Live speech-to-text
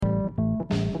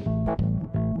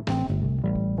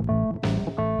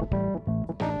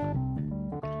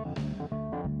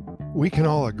We can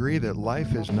all agree that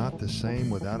life is not the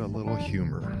same without a little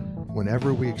humor.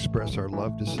 Whenever we express our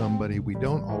love to somebody, we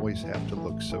don't always have to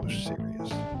look so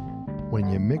serious.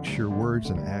 When you mix your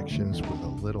words and actions with a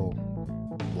little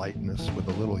lightness, with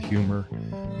a little humor,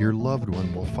 your loved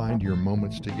one will find your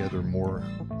moments together more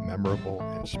memorable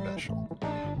and special.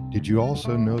 Did you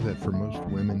also know that for most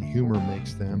women, humor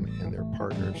makes them and their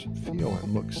partners feel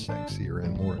and look sexier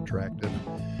and more attractive?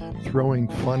 Throwing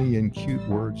funny and cute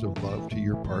words of love to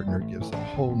your partner gives a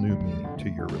whole new meaning to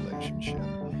your relationship.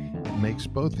 It makes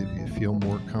both of you feel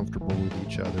more comfortable with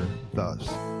each other, thus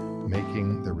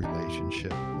making the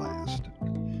relationship last.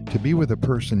 To be with a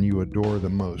person you adore the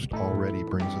most already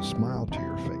brings a smile to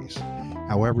your face.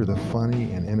 However, the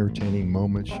funny and entertaining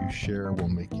moments you share will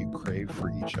make you crave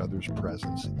for each other's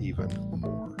presence even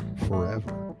more,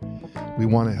 forever. We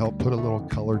want to help put a little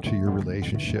color to your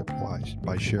relationship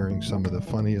by sharing some of the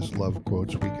funniest love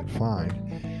quotes we could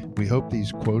find. We hope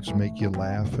these quotes make you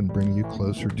laugh and bring you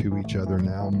closer to each other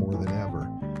now more than ever.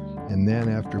 And then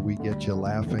after we get you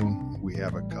laughing, we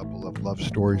have a couple of love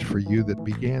stories for you that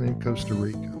began in Costa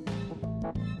Rica.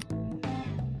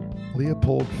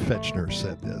 Leopold Fechner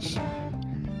said this: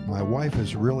 "My wife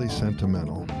is really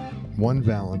sentimental. One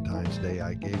Valentine's Day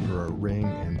I gave her a ring,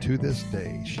 and to this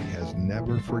day she has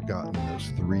never forgotten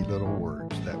those three little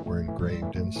words that were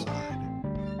engraved inside.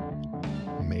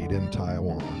 Made in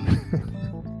Taiwan."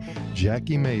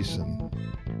 Jackie Mason,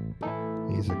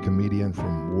 he's a comedian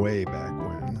from way back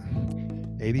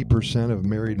when. 80% of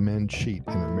married men cheat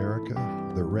in America,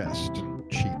 the rest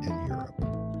cheat in Europe.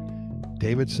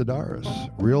 David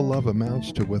Sedaris, real love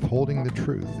amounts to withholding the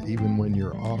truth even when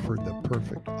you're offered the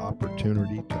perfect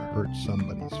opportunity to hurt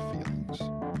somebody's feelings.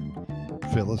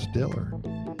 Phyllis Diller,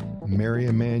 marry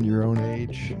a man your own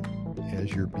age.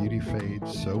 As your beauty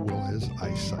fades, so will his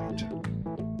eyesight.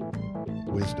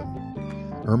 Wisdom.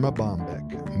 Irma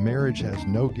Bombeck, marriage has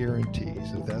no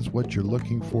guarantees. If that's what you're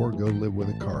looking for, go live with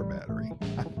a car battery.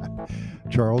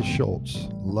 Charles Schultz,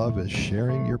 love is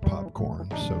sharing your popcorn.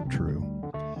 So true.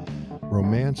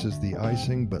 Romance is the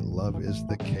icing, but love is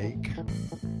the cake.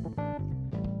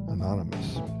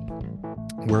 Anonymous.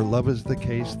 Where love is the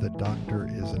case, the doctor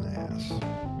is an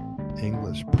ass.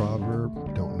 English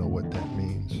proverb, don't know what that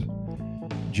means.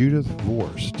 Judith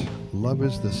Vorst, love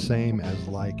is the same as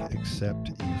like, except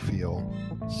you feel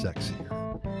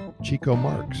sexier. Chico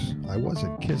Marx, I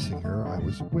wasn't kissing her, I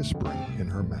was whispering in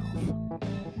her mouth.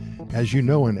 As you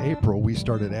know, in April, we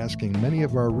started asking many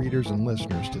of our readers and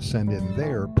listeners to send in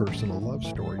their personal love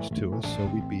stories to us so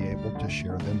we'd be able to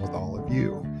share them with all of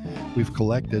you. We've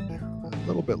collected a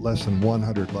little bit less than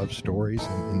 100 love stories,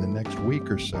 and in the next week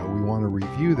or so, we want to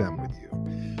review them with you.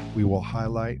 We will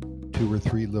highlight 2 or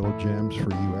 3 little gems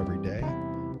for you every day.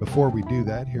 Before we do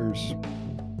that, here's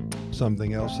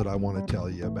something else that I want to tell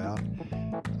you about.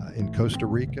 In Costa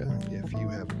Rica, if you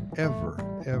have ever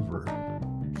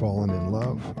fallen in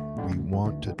love, we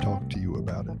want to talk to you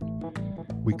about it.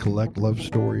 We collect love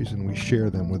stories and we share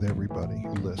them with everybody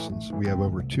who listens. We have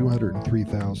over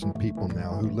 203,000 people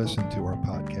now who listen to our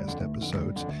podcast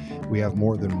episodes. We have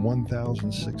more than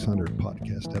 1,600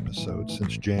 podcast episodes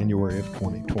since January of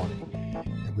 2020.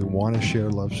 And we want to share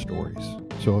love stories.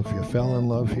 So if you fell in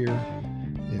love here,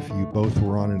 if you both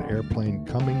were on an airplane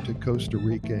coming to Costa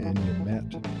Rica and you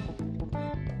met,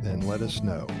 then let us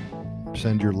know.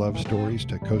 Send your love stories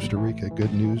to Costa Rica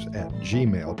Good News at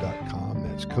gmail.com.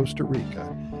 That's Costa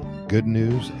Rica Good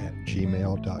News at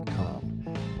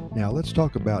gmail.com. Now let's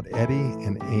talk about Eddie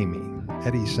and Amy.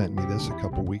 Eddie sent me this a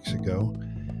couple weeks ago.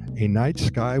 A night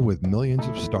sky with millions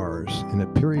of stars. In a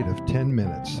period of 10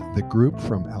 minutes, the group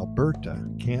from Alberta,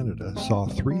 Canada, saw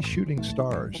 3 shooting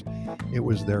stars. It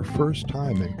was their first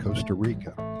time in Costa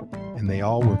Rica, and they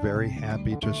all were very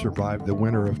happy to survive the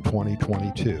winter of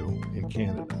 2022 in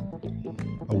Canada.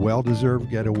 A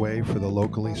well-deserved getaway for the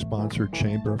locally sponsored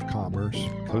Chamber of Commerce,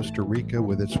 Costa Rica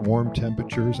with its warm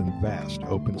temperatures and vast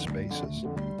open spaces,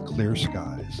 clear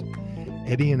skies.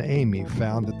 Eddie and Amy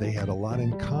found that they had a lot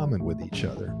in common with each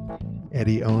other.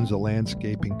 Eddie owns a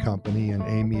landscaping company and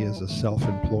Amy is a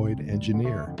self-employed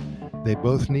engineer. They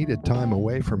both needed time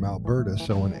away from Alberta,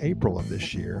 so in April of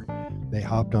this year, they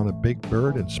hopped on a big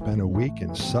bird and spent a week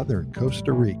in southern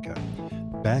Costa Rica.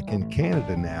 Back in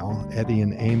Canada now, Eddie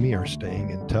and Amy are staying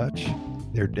in touch.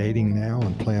 They're dating now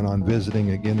and plan on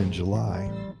visiting again in July.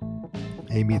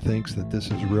 Amy thinks that this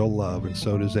is real love, and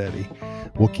so does Eddie.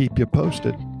 We'll keep you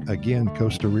posted. Again,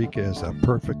 Costa Rica is a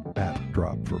perfect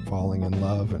backdrop for falling in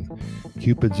love, and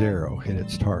Cupid's arrow hit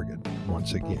its target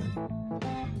once again.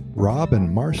 Rob and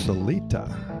Marcelita.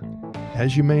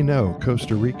 As you may know,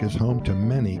 Costa Rica is home to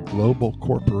many global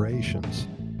corporations.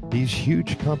 These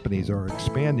huge companies are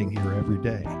expanding here every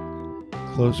day.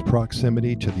 Close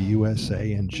proximity to the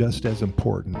USA and just as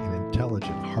important, an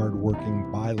intelligent, hardworking,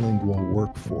 bilingual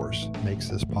workforce makes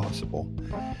this possible.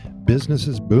 Business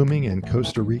is booming and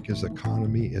Costa Rica's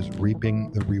economy is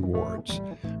reaping the rewards.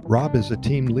 Rob is a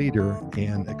team leader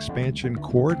and expansion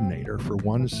coordinator for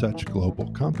one such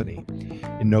global company.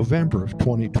 In November of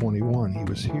 2021, he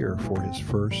was here for his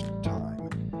first time.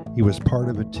 He was part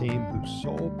of a team whose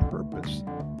sole purpose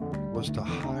was to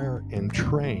hire and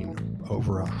train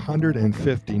over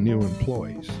 150 new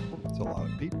employees. That's a lot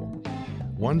of people.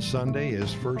 One Sunday,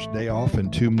 his first day off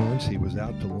in 2 months, he was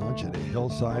out to lunch at a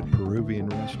hillside Peruvian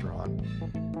restaurant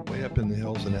way up in the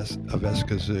hills of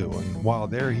Escazú. And while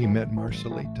there, he met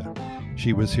Marcelita.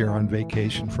 She was here on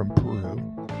vacation from Peru.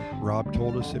 Rob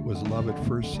told us it was love at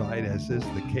first sight, as is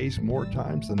the case more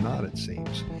times than not, it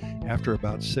seems. After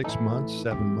about 6 months,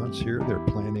 7 months here, they're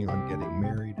planning on getting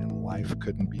married, and life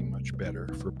couldn't be much better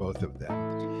for both of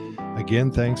them. Again,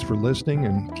 thanks for listening,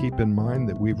 and keep in mind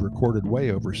that we've recorded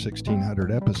way over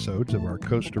 1,600 episodes of our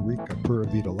Costa Rica Pura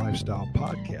Vida Lifestyle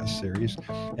podcast series,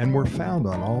 and we're found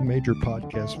on all major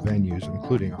podcast venues,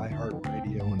 including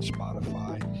iHeartRadio and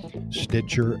Spotify,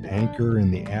 Stitcher, Anchor,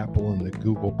 and the Apple and the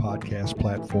Google podcast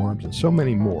platforms, and so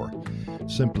many more.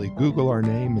 Simply Google our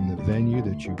name and the venue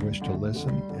that you wish to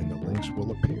listen, and the links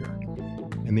will appear.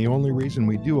 And the only reason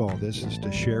we do all this is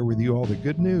to share with you all the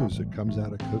good news that comes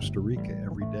out of Costa Rica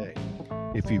every day.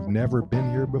 If you've never been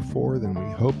here before, then we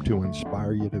hope to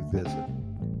inspire you to visit.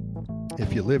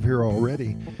 If you live here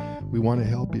already, we want to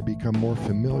help you become more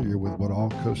familiar with what all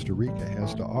Costa Rica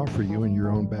has to offer you in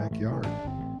your own backyard.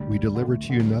 We deliver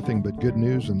to you nothing but good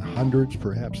news and hundreds,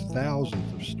 perhaps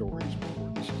thousands of stories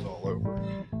before this is all over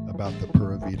about the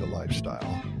Pura Vida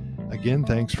lifestyle. Again,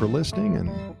 thanks for listening,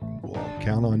 and we'll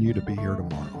count on you to be here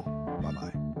tomorrow.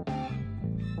 Bye-bye.